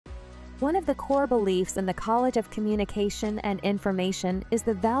One of the core beliefs in the College of Communication and Information is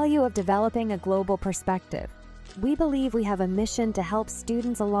the value of developing a global perspective. We believe we have a mission to help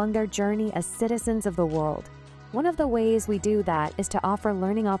students along their journey as citizens of the world. One of the ways we do that is to offer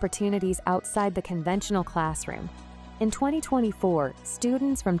learning opportunities outside the conventional classroom. In 2024,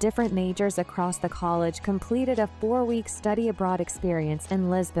 students from different majors across the college completed a 4-week study abroad experience in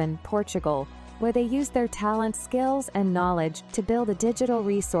Lisbon, Portugal, where they used their talents, skills, and knowledge to build a digital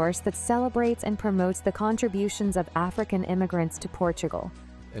resource that celebrates and promotes the contributions of African immigrants to Portugal.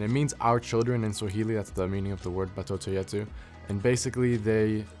 And it means our children in Swahili. That's the meaning of the word Batoto Yetu. And basically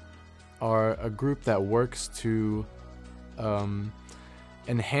they are a group that works to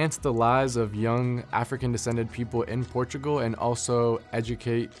enhance the lives of young African-descended people in Portugal and also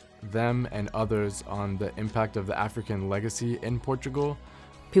educate them and others on the impact of the African legacy in Portugal.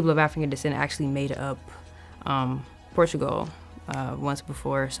 People of African descent actually made up Portugal once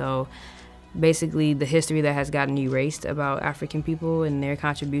before, so basically the history that has gotten erased about African people and their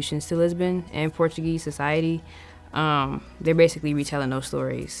contributions to Lisbon and Portuguese society, they're basically retelling those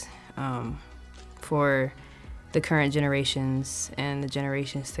stories for the current generations and the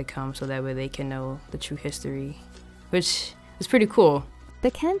generations to come, so that way they can know the true history, which is pretty cool. The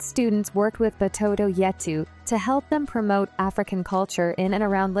Kent students worked with Batoto Yetu to help them promote African culture in and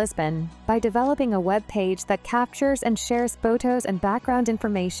around Lisbon by developing a web page that captures and shares photos and background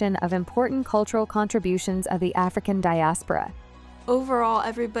information of important cultural contributions of the African diaspora. Overall,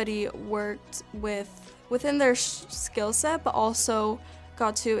 everybody worked within their skill set, but also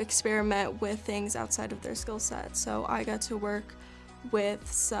got to experiment with things outside of their skill set. So I got to work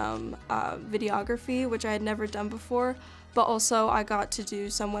with some videography, which I had never done before, but also I got to do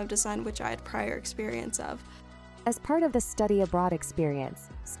some web design, which I had prior experience of. As part of the study abroad experience,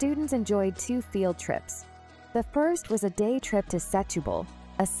 students enjoyed 2 field trips. The first was a day trip to Setúbal,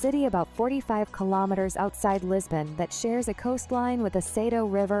 a city about 45 kilometers outside Lisbon that shares a coastline with the Sado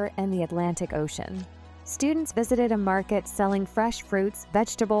River and the Atlantic Ocean. Students visited a market selling fresh fruits,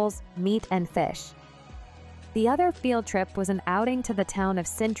 vegetables, meat, and fish. The other field trip was an outing to the town of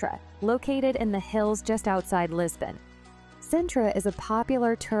Sintra, located in the hills just outside Lisbon. Sintra is a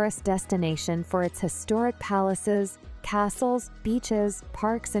popular tourist destination for its historic palaces, castles, beaches,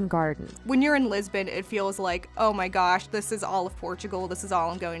 parks, and gardens. When you're in Lisbon, it feels like, oh my gosh, this is all of Portugal, this is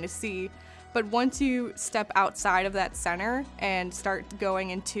all I'm going to see. But once you step outside of that center and start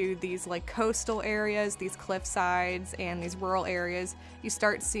going into these like coastal areas, these cliff sides, and these rural areas, you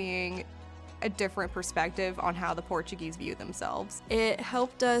start seeing a different perspective on how the Portuguese view themselves. It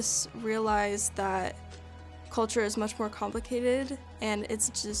helped us realize that culture is much more complicated and it's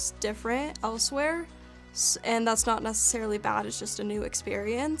just different elsewhere, and that's not necessarily bad, it's just a new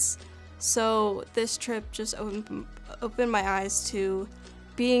experience. So this trip just opened my eyes to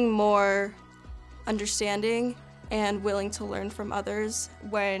being more understanding and willing to learn from others.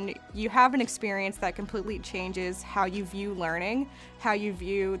 When you have an experience that completely changes how you view learning, how you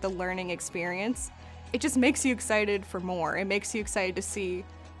view the learning experience, it just makes you excited for more. It makes you excited to see,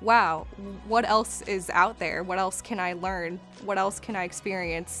 wow, what else is out there? What else can I learn? What else can I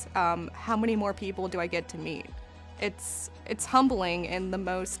experience? How many more people do I get to meet? It's humbling in the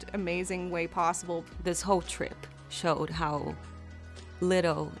most amazing way possible. This whole trip showed how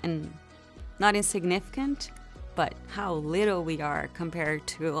little, and not insignificant, but how little we are compared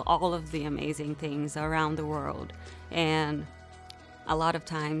to all of the amazing things around the world. And a lot of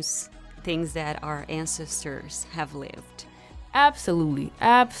times, things that our ancestors have lived. Absolutely,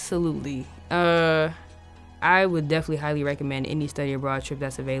 absolutely. I would definitely highly recommend any study abroad trip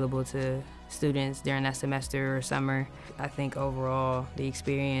that's available to students during that semester or summer. I think overall, the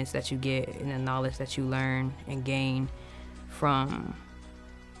experience that you get and the knowledge that you learn and gain from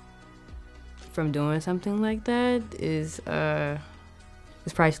doing something like that is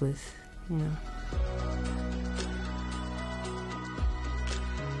priceless, you know.